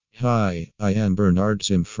Hi, I am Bernard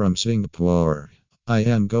Sim from Singapore. I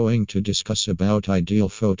am going to discuss about ideal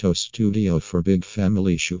photo studio for big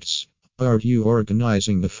family shoots. Are you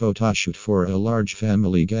organizing a photo shoot for a large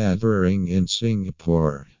family gathering in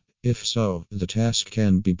Singapore? If so, the task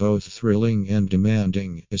can be both thrilling and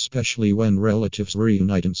demanding, especially when relatives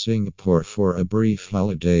reunite in Singapore for a brief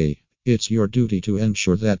holiday. It's your duty to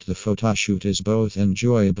ensure that the photo shoot is both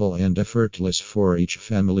enjoyable and effortless for each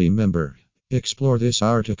family member. Explore this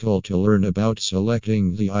article to learn about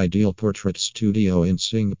selecting the ideal portrait studio in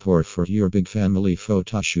Singapore for your big family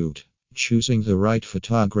photo shoot. Choosing the right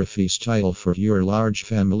photography style for your large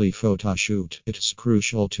family photo shoot. It's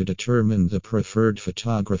crucial to determine the preferred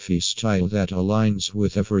photography style that aligns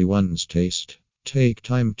with everyone's taste. Take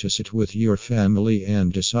time to sit with your family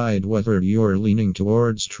and decide whether you're leaning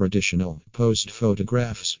towards traditional posed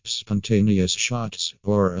photographs, spontaneous shots,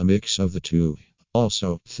 or a mix of the two.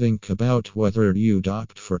 Also, think about whether you'd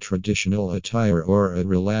opt for traditional attire or a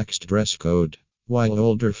relaxed dress code. While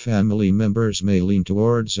older family members may lean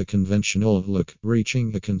towards a conventional look,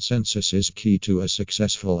 reaching a consensus is key to a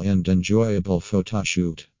successful and enjoyable photo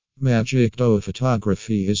shoot. Magic Dough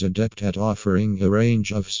Photography is adept at offering a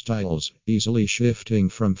range of styles, easily shifting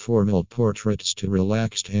from formal portraits to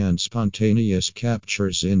relaxed and spontaneous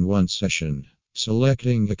captures in one session.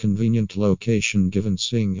 Selecting a convenient location. Given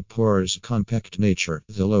Singapore's compact nature,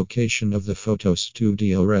 the location of the photo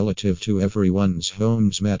studio relative to everyone's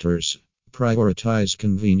homes matters. Prioritize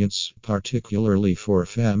convenience, particularly for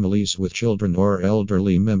families with children or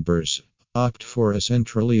elderly members. Opt for a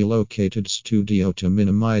centrally located studio to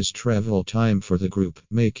minimize travel time for the group,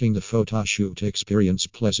 making the photo shoot experience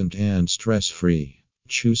pleasant and stress-free.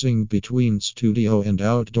 Choosing between studio and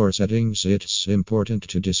outdoor settings. It's important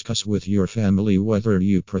to discuss with your family whether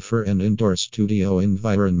you prefer an indoor studio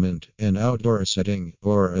environment, an outdoor setting,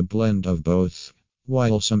 or a blend of both.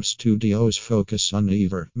 While some studios focus on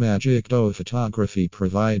either, Magic Dough Photography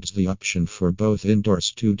provides the option for both indoor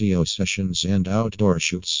studio sessions and outdoor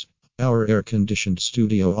shoots. Our air-conditioned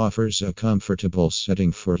studio offers a comfortable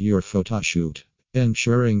setting for your photo shoot.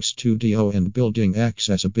 Ensuring studio and building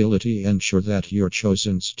accessibility. Ensure that your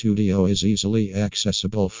chosen studio is easily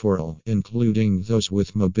accessible for all, including those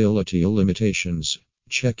with mobility limitations.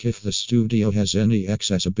 Check if the studio has any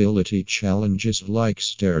accessibility challenges like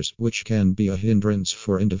stairs, which can be a hindrance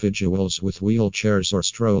for individuals with wheelchairs or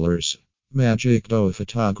strollers. Magic Dough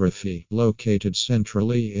Photography, located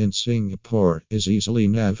centrally in Singapore, is easily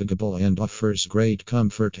navigable and offers great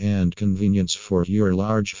comfort and convenience for your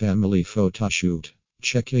large family photo shoot.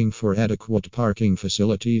 Checking for adequate parking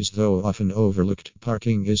facilities. Though often overlooked,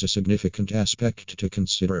 parking is a significant aspect to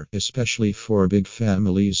consider, especially for big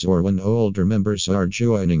families or when older members are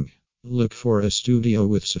joining. Look for a studio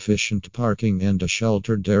with sufficient parking and a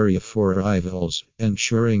sheltered area for arrivals,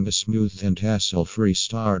 ensuring a smooth and hassle-free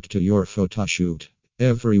start to your photo shoot.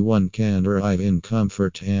 Everyone can arrive in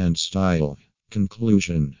comfort and style.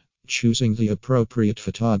 Conclusion. Choosing the appropriate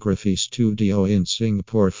photography studio in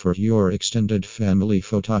Singapore for your extended family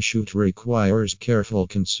photo shoot requires careful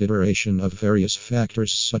consideration of various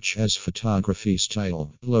factors such as photography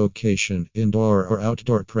style, location, indoor or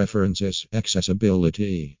outdoor preferences,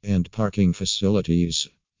 accessibility, and parking facilities.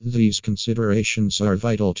 These considerations are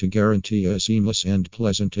vital to guarantee a seamless and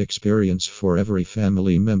pleasant experience for every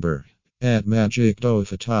family member. At Magic Dough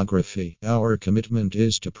Photography, our commitment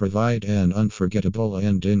is to provide an unforgettable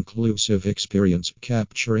and inclusive experience,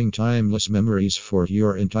 capturing timeless memories for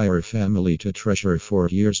your entire family to treasure for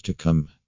years to come.